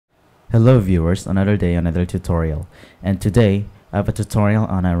Hello viewers, another day, another tutorial. And today, I have a tutorial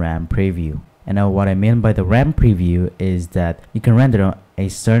on a RAM preview. And now what I mean by the RAM preview is that you can render a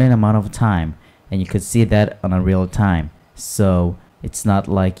certain amount of time and you could see that on a real time. So it's not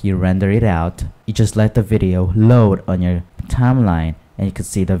like you render it out, you just let the video load on your timeline and you could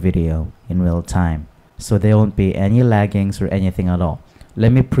see the video in real time. So there won't be any laggings or anything at all.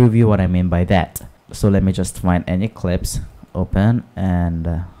 Let me prove you what I mean by that. So let me just find any clips, open,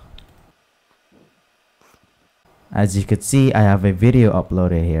 and as you could see, I have a video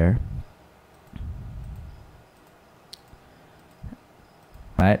uploaded here.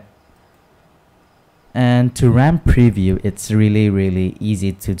 Right? And to RAM preview, it's really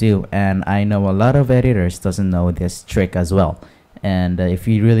easy to do, and I know a lot of editors doesn't know this trick as well. And if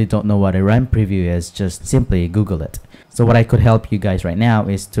you really don't know what a RAM preview is, just simply Google it. So what I could help you guys right now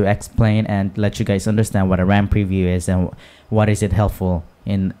is to explain and let you guys understand what a RAM preview is and what is it helpful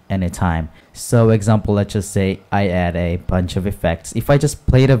in any time. So example, let's just say I add a bunch of effects. If I just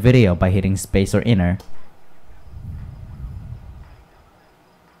play the video by hitting space or enter,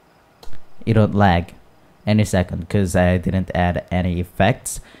 it won't lag any second because I didn't add any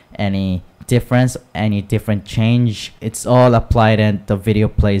effects, any difference, any different change. It's all applied and the video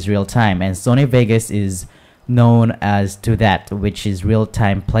plays real time, and Sony Vegas is known as to that, which is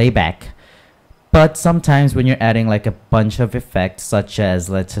real-time playback. But sometimes when you're adding like a bunch of effects, such as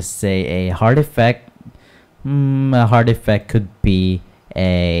let's just say a hard effect, a hard effect could be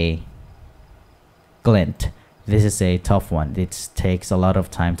a glint. This is a tough one. It takes a lot of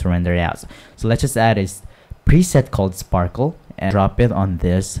time to render it out. So let's just add a preset called sparkle and drop it on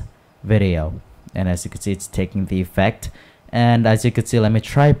this video. And as you can see, it's taking the effect. And as you can see, let me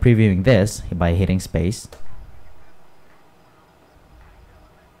try previewing this by hitting space.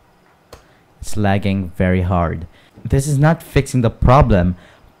 It's lagging very hard. This is not fixing the problem,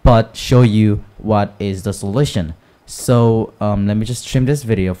 but show you what is the solution. So let me just trim this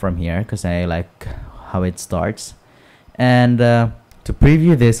video from here because I like how it starts. And to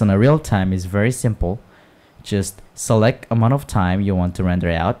preview this on a real time is very simple. Just select amount of time you want to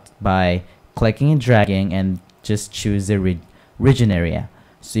render out by clicking and dragging and just choose the region area.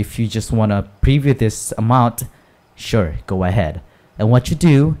 So if you just want to preview this amount, sure, go ahead. And what you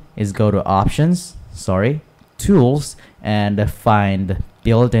do is go to options, tools, and find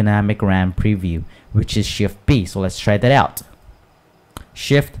build dynamic RAM preview, which is shift B. So let's try that out.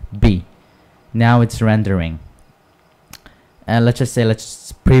 Shift B. Now it's rendering. And let's just say,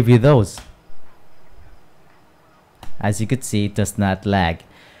 let's preview those. As you can see, it does not lag.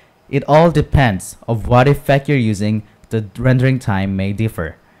 It all depends of what effect you're using. The rendering time may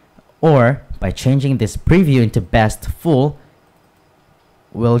differ. Or by changing this preview into best full,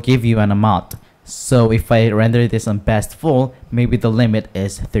 will give you an amount. So if I render this on best full, maybe the limit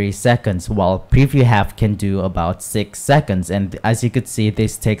is 3 seconds, while preview half can do about 6 seconds. And as you could see,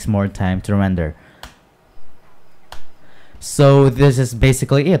 this takes more time to render. So this is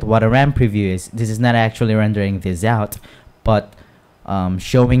basically it, what a RAM preview is. This is not actually rendering this out, but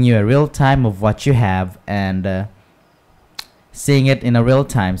showing you a real time of what you have and seeing it in a real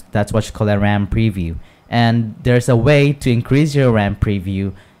time. That's what you call a RAM preview. And there's a way to increase your RAM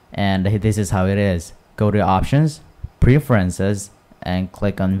preview, and this is how it is. Go to options, preferences, and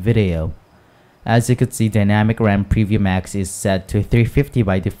click on video. As you can see, dynamic RAM preview max is set to 350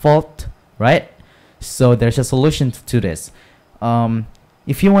 by default, right? So there's a solution to this.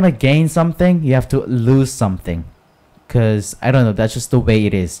 If you want to gain something, you have to lose something, because I don't know, that's just the way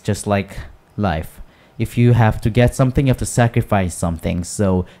it is, just like life. If you have to get something, you have to sacrifice something.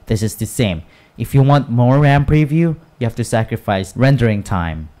 So this is the same. If you want more RAM preview, you have to sacrifice rendering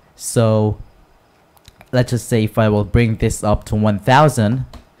time. So let's just say if I will bring this up to 1000,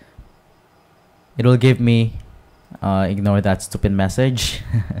 it will give me, ignore that stupid message,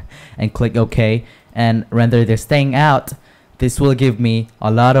 and click OK and render this thing out. This will give me a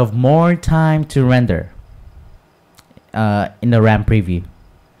lot of more time to render in the RAM preview.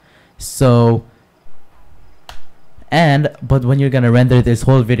 So, but when you're gonna render this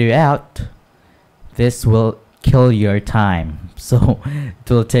whole video out, this will kill your time. So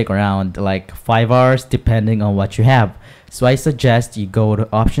it will take around like 5 hours depending on what you have. So I suggest you go to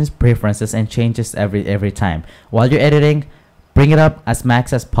options, preferences, and change this every time. While you're editing, bring it up as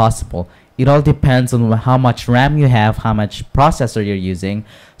max as possible. It all depends on how much RAM you have, how much processor you're using,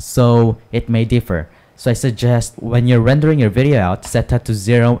 so it may differ. So I suggest when you're rendering your video out, set that to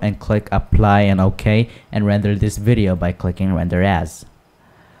 0 and click apply and OK, and render this video by clicking render as.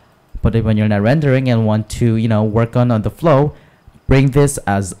 But when you're not rendering and want to, work on the flow, bring this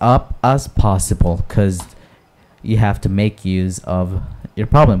as up as possible, because you have to make use of your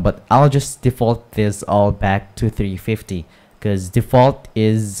problem. But I'll just default this all back to 350 because default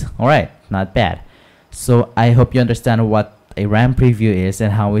is alright, not bad. So I hope you understand what a RAM preview is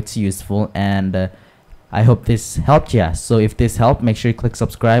and how it's useful, and I hope this helped you. So if this helped, make sure you click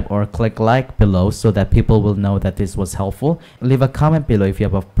subscribe or click like below so that people will know that this was helpful. Leave a comment below if you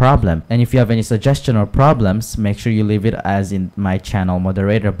have a problem, and if you have any suggestion or problems, make sure you leave it as in my channel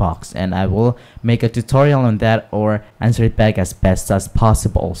moderator box, and I will make a tutorial on that or answer it back as best as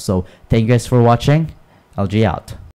possible. So thank you guys for watching. LG out.